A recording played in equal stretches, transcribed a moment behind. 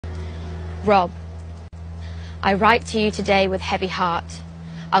Rob, I write to you today with heavy heart.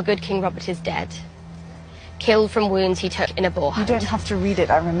 Our good King Robert is dead, killed from wounds he took in a boar hunt. You don't have to read it,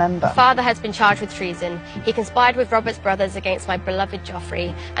 I remember. Father has been charged with treason. He conspired with Robert's brothers against my beloved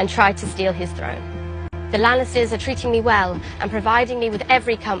Joffrey and tried to steal his throne. The Lannisters are treating me well and providing me with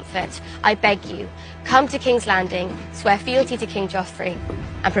every comfort. I beg you, come to King's Landing, swear fealty to King Joffrey,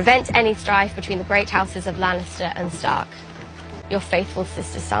 and prevent any strife between the great houses of Lannister and Stark. Your faithful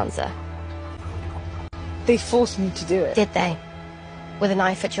sister Sansa. They forced me to do it. Did they? With a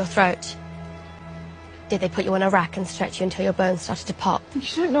knife at your throat? Did they put you on a rack and stretch you until your bones started to pop? You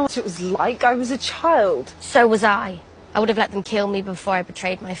don't know what it was like. I was a child. So was I. I would have let them kill me before I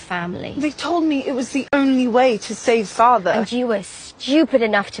betrayed my family. They told me it was the only way to save Father. And you were stupid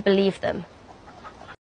enough to believe them.